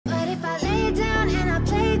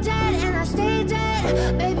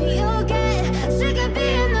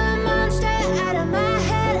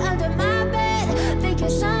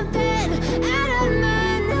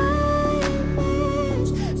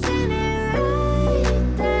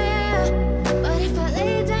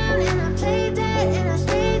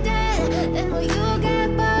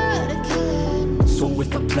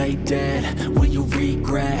lay dead? Will you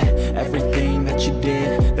regret everything that you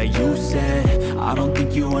did, that you said? I don't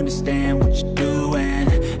think you understand what you're doing,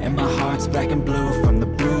 and my heart's black and blue from the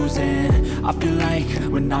bruising. I feel like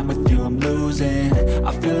when I'm with you I'm losing.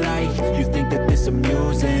 I feel like you think that this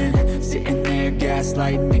amusing, sitting there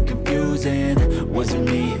gaslighting and confusing. Was it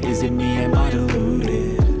me? Is it me? Am I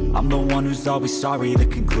deluded? I'm the one who's always sorry, the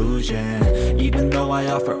conclusion. Even though I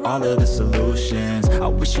offer all of the solutions, I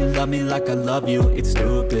wish you loved me like I love you, it's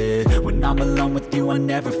stupid. When I'm alone with you I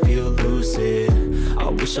never feel lucid. I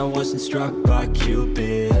wish I wasn't struck by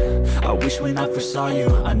Cupid. I wish when I first saw you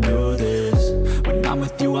I knew this. When I'm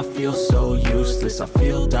with you I feel so useless, I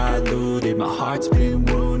feel diluted, my heart's been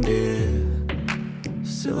wounded.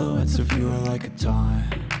 Silhouettes of you are like a taunt,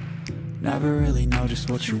 never really know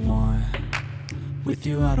just what you want. With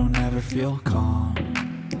you I don't ever feel calm,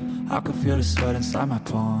 I can feel the sweat inside my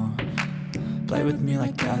palm. Play with me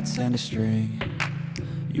like cats and a string.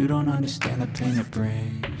 You don't understand the pain it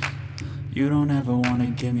brings. You don't ever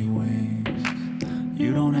wanna give me wings.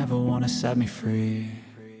 You don't ever wanna set me free.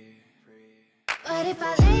 But if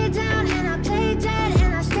I lay down and I play dead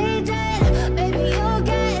and I stay dead, baby you'll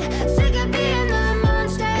get sick of being the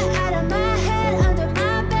monster out of my head, under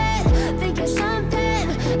my bed, thinking something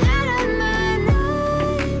out of my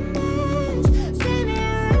nightmares. See me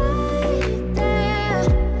right there.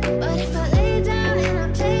 But if I lay down and I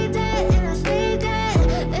play dead and I stay dead,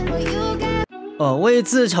 then will you get? 哦，位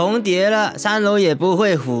置重叠了，3楼也不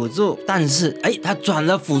会辅助，但是他转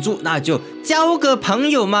了辅助，那就交个朋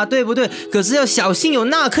友嘛，对不对？可是要小心有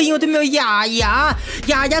纳克，因为对面有雅雅，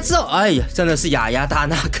雅雅之后，哎呀，真的是雅雅打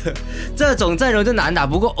纳克，这种阵容就难打。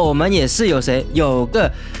不过我们也是有谁，有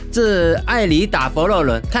个这艾里打佛罗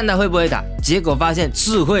伦，看他会不会打，结果发现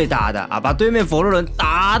是会打的啊，把对面佛罗伦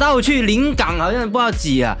打到去临港，好像不知道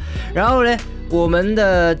几啊，然后呢？我们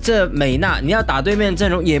的这美娜，你要打对面阵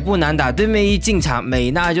容也不难打，对面一进场，美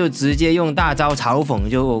娜就直接用大招嘲讽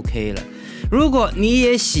就 OK 了。如果你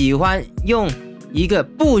也喜欢用一个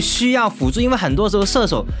不需要辅助，因为很多时候射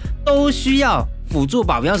手都需要辅助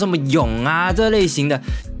宝，比方什么勇啊这类型的。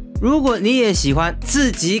如果你也喜欢自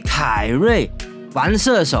己凯瑞玩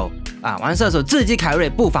射手啊，玩射手自己凯瑞，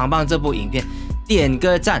不妨帮这部影片点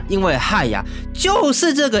个赞，因为嗨呀，就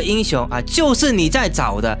是这个英雄啊，就是你在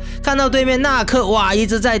找的。看到对面纳克哇一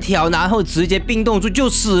直在挑，然后直接冰冻住就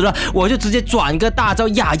死了，我就直接转个大招，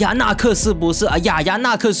雅雅纳克是不是啊？雅雅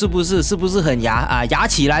纳克是不是很牙啊？牙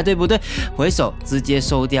起来对不对？回手直接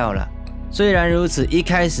收掉了。虽然如此，一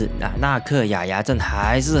开始纳克雅雅阵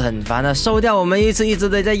还是很烦的，收掉我们一直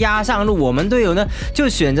的在压上路，我们队友呢就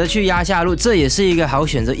选择去压下路，这也是一个好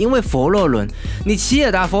选择，因为佛洛伦，你齐尔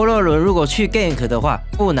达佛洛伦如果去 gank 的话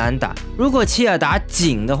不难打，如果齐尔达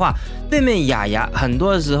井的话，对面雅雅很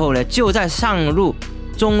多时候呢就在上路、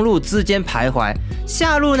中路之间徘徊，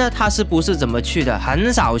下路呢他是不是怎么去的？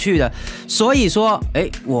很少去的，所以说，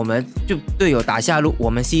我们就队友打下路，我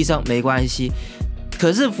们牺牲没关系。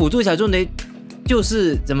可是辅助小重雷就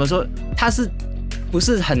是怎么说，他是不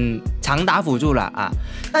是很常打辅助了啊？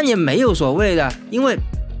但也没有所谓的，因为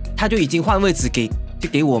他就已经换位置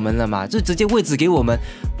给我们了嘛，就直接位置给我们，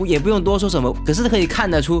也不用多说什么。可是可以看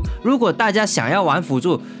得出，如果大家想要玩辅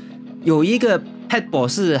助，有一个 headball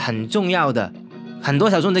是很重要的，很多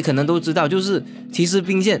小众的可能都知道，就是骑士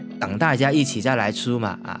兵线等大家一起再来出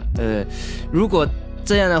嘛啊。如果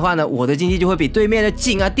这样的话呢，我的经济就会比对面的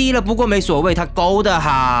井低了，不过没所谓，他勾得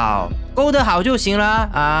好就行了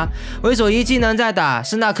啊。为首一技能在打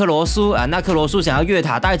是纳克罗苏啊，纳克罗苏想要越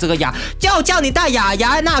塔带这个雅，就叫你带雅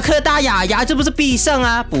雅，纳克搭雅雅，这不是必胜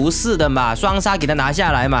啊？不是的嘛，双杀给他拿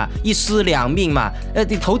下来嘛，一尸两命嘛，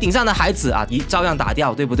你头顶上的孩子啊，照样打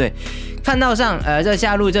掉，对不对？看到上这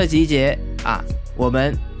下路这集结啊，我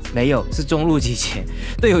们没有，是中路集结，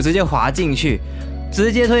队友直接滑进去。直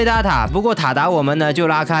接推他塔，不过塔打我们呢就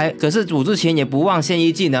拉开，可是组之前也不忘现一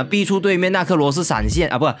技能逼出对面纳克罗斯闪现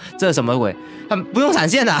啊，不，这什么鬼？他不用闪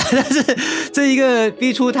现啊，但是这一个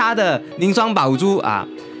逼出他的凝霜宝珠啊，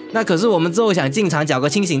那可是我们之后想进场缴个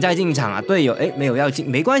清醒再进场啊，队友没有要进，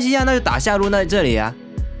没关系啊，那就打下路那这里啊，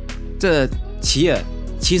这齐尔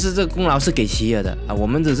其实这功劳是给齐尔的啊，我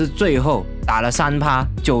们只是最后打了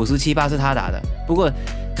3%，97%是他打的，不过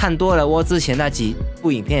看多了我之前那几部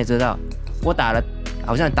影片也知道，我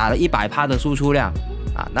好像打了100%的输出量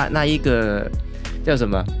啊，那一个叫什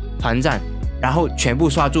么团战，然后全部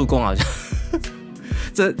刷助攻好像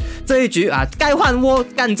这一局啊，该换我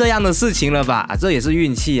干这样的事情了吧？这也是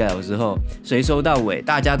运气啊，有时候谁收到尾，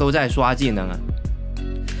大家都在刷技能啊。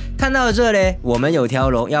看到这呢，我们有条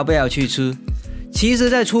龙，要不要去出？其实，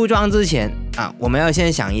在出装之前啊，我们要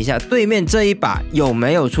先想一下，对面这一把有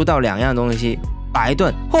没有出到2样东西。白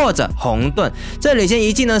盾或者红盾。这里先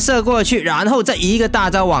一技能射过去，然后再一个大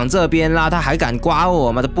招往这边拉，他还敢刮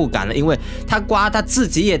我吗？他不敢了，因为他刮他自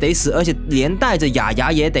己也得死，而且连带着雅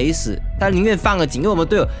雅也得死。他宁愿放个警，因为我们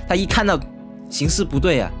队友他一看到形势不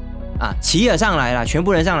对啊，齐尔上来了，全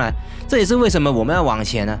部人上来，这也是为什么我们要往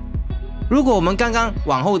前呢？如果我们刚刚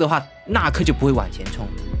往后的话，纳克就不会往前冲。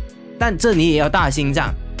但这里也要大心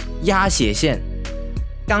脏，压血线。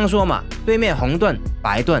刚说嘛，对面红盾、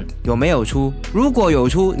白盾有没有出？如果有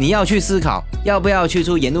出，你要去思考要不要去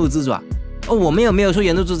出沿路之爪。我们有没有出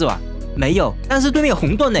沿路之爪？没有，但是对面有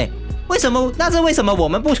红盾呢。为什么？那是为什么我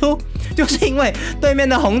们不出？就是因为对面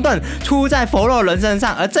的红盾出在佛洛伦身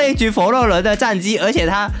上，而这一局佛洛伦的战绩，而且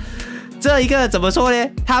他这一个怎么说呢？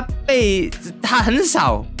他很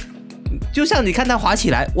少，就像你看他滑起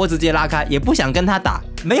来，我直接拉开，也不想跟他打，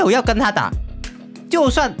没有要跟他打。就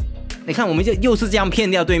算你看，我们就又是这样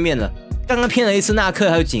骗掉对面了。刚刚骗了一次纳克，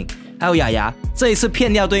还有景，还有雅雅，这一次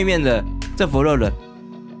骗掉对面的这佛洛伦。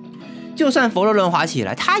就算佛罗伦滑起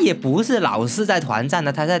来，他也不是老是在团战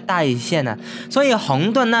的，他在带线啊，所以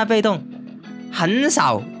红盾那被动很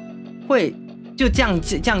少会就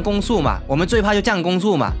降攻速嘛，我们最怕就降攻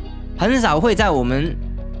速嘛，很少会在我们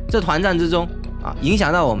这团战之中影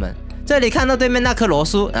响到我们。这里看到对面那颗罗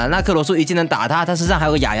苏那颗罗苏已经能打他身上还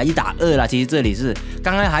有个雅雅1打2了，其实这里是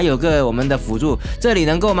刚刚还有个我们的辅助，这里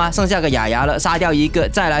能够吗？剩下个雅雅了，杀掉一个，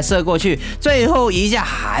再来射过去，最后一下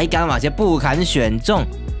还敢往前不敢选中。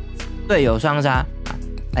队友双杀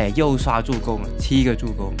又刷助攻了，7个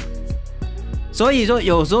助攻。所以说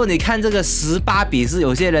有时候你看这个18比4，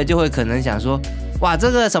有些人就会可能想说，哇，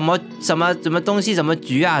这个什么东西，什么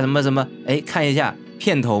局啊，什么，看一下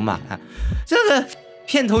片头嘛，这个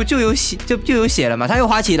片头就有写了嘛，他又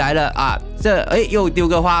滑起来了这又丢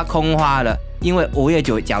个花，空花了，因为5月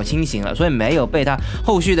9脚清醒了，所以没有被他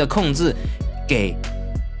后续的控制给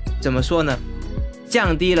怎么说呢，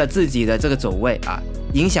降低了自己的这个走位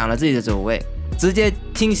影响了自己的走位，直接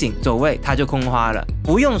清醒走位，他就空花了，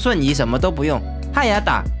不用瞬移，什么都不用。汉雅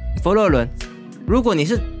打佛洛伦，如果你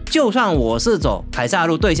是就算我是走凯撒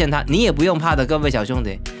路对线他，你也不用怕的，各位小兄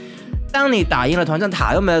弟。当你打赢了团战，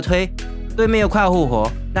塔又没有推，对面又快复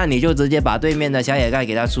活，那你就直接把对面的小野盖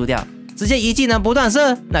给他出掉，直接一技能不断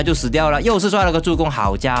射，那就死掉了。又是刷了个助攻，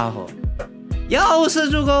好家伙，又是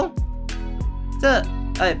助攻，这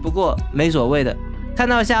不过没所谓的。看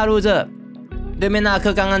到下路这。对面纳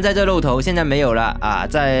克刚刚在这露头，现在没有了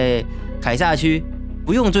在凯撒区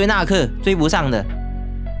不用追纳克，追不上的。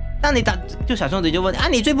那你打就小兄弟就问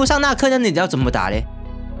你追不上纳克，那你要怎么打嘞？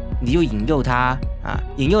你就引诱他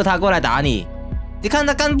引诱他过来打你。你看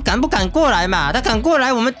他敢不敢过来嘛？他敢过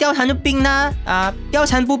来，我们貂蝉就冰他貂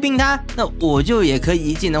蝉不冰他，那我就也可以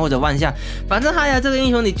一技能或者万象。反正哈呀这个英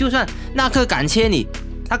雄，你就算纳克敢切你。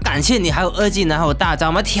他感谢你，还有2技能，还有大招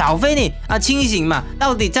嘛，挑飞你清醒嘛，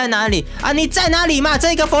到底在哪里你在哪里嘛？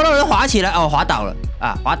这个佛洛人滑起来滑倒了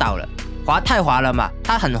滑倒了，太滑了嘛，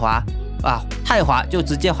他很滑太滑就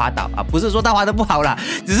直接滑倒不是说他滑的不好啦，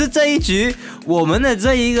只是这一局我们的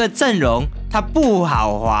这一个阵容他不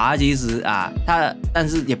好滑，其实但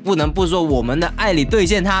是也不能不说我们的艾里对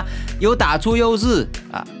线他有打出优势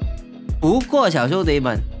不过小兄弟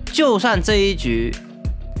们，就算这一局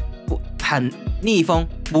很逆风，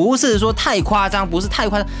不是说太夸张，不是太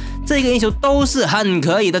夸张，这个英雄都是很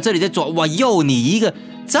可以的。这里在左，哇，又你一个，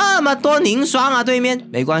这么多凝霜对面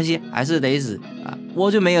没关系，还是得死我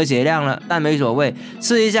就没有血量了，但没所谓，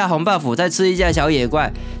吃一下红 buff， 再吃一下小野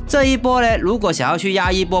怪。这一波呢，如果想要去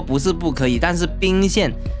压一波，不是不可以，但是兵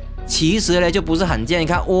线其实呢就不是很健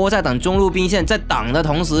康。窝在等中路兵线，在等的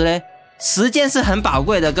同时呢，时间是很宝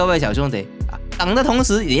贵的，各位小兄弟等的同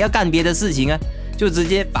时也要干别的事情就直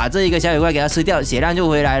接把这一个小野怪给他吃掉，血量就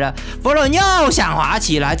回来了。佛伦又想滑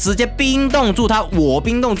起来，直接冰冻住他，我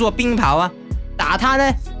冰冻住冰袍打他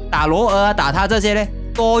呢，打罗尔打他这些呢，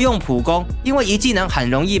多用普攻，因为一技能很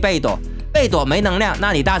容易被躲，被躲没能量，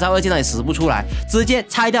那你大招2技能也使不出来，直接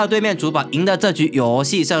拆掉对面主堡，赢得这局游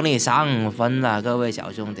戏胜利上分了，各位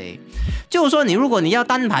小兄弟。就说如果你要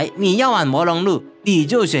单排，你要玩魔龙路，你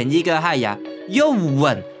就选一个汉雅，又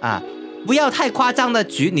稳不要太夸张的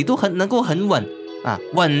局，你都能够很稳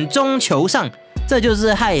稳中求胜，这就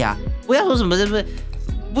是汉雅。不要说什么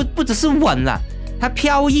不只是稳啦，它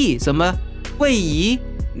飘逸什么位移，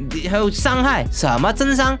还有伤害什么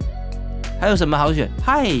增伤，还有什么好选？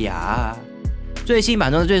汉雅最新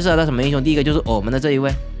版中最适合的什么英雄？第一个就是我们的这一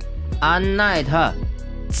位安奈特，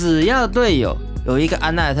只要队友有一个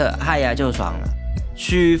安奈特，汉雅就爽了。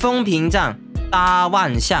曲风屏障搭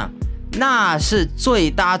万象，那是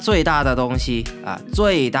最大的东西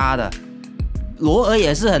最大的。罗尔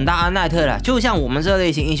也是很大安奈特啦，就像我们这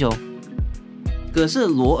类型英雄，可是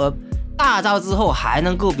罗尔大招之后还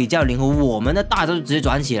能够比较灵活，我们的大招就直接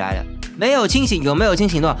转起来了。没有清醒，有没有清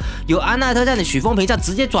醒的话，有安奈特这样的许风平这样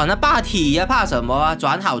直接转了霸体呀，怕什么啊？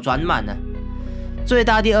转好转满呢。最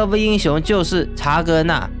大第二位英雄就是查格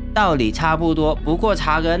纳，道理差不多，不过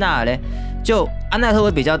查格纳呢，就安奈特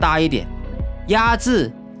会比较大一点。压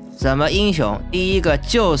制什么英雄？第一个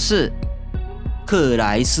就是克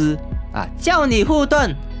莱斯啊，叫你护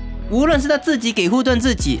盾，无论是他自己给护盾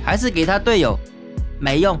自己，还是给他队友，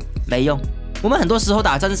没用没用。我们很多时候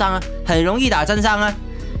打真伤啊，很容易打真伤啊，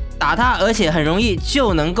打他而且很容易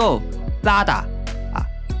就能够拉打啊，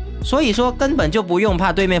所以说根本就不用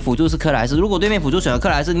怕对面辅助是克莱斯。如果对面辅助选了克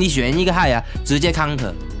莱斯，你选一个害啊，直接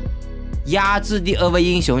counter。压制第二位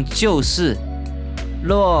英雄就是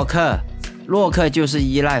洛克，洛克就是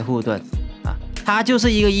依赖护盾啊，他就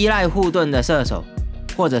是一个依赖护盾的射手，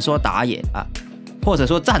或者说打野啊，或者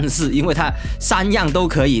说战士，因为他3样都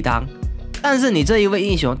可以当。但是你这一位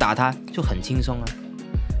英雄打他就很轻松啊。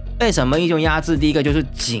被什么英雄压制？第一个就是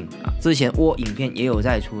景啊，之前我影片也有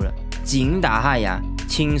在出了，景打害牙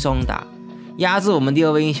轻松打。压制我们第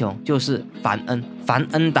二位英雄就是凡恩，凡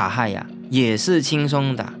恩打害牙也是轻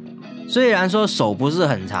松打。虽然说手不是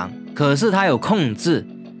很长，可是他有控制，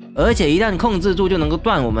而且一旦控制住就能够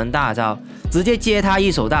断我们大招，直接接他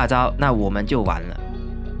一手大招，那我们就完了。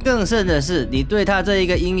更甚的是，你对他这一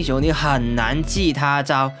个英雄，你很难记他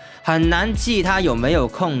招，很难记他有没有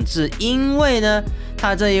控制，因为呢，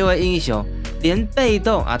他这一位英雄连被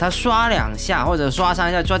动啊，他刷2下或者刷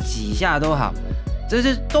3下、刷几下都好，这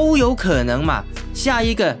都有可能嘛。下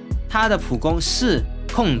一个他的普攻是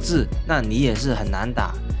控制，那你也是很难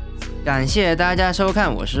打。感谢大家收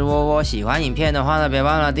看，我是窝窝。喜欢影片的话呢，别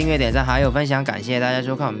忘了订阅、点赞还有分享。感谢大家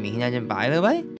收看，我们明天再见，拜拜。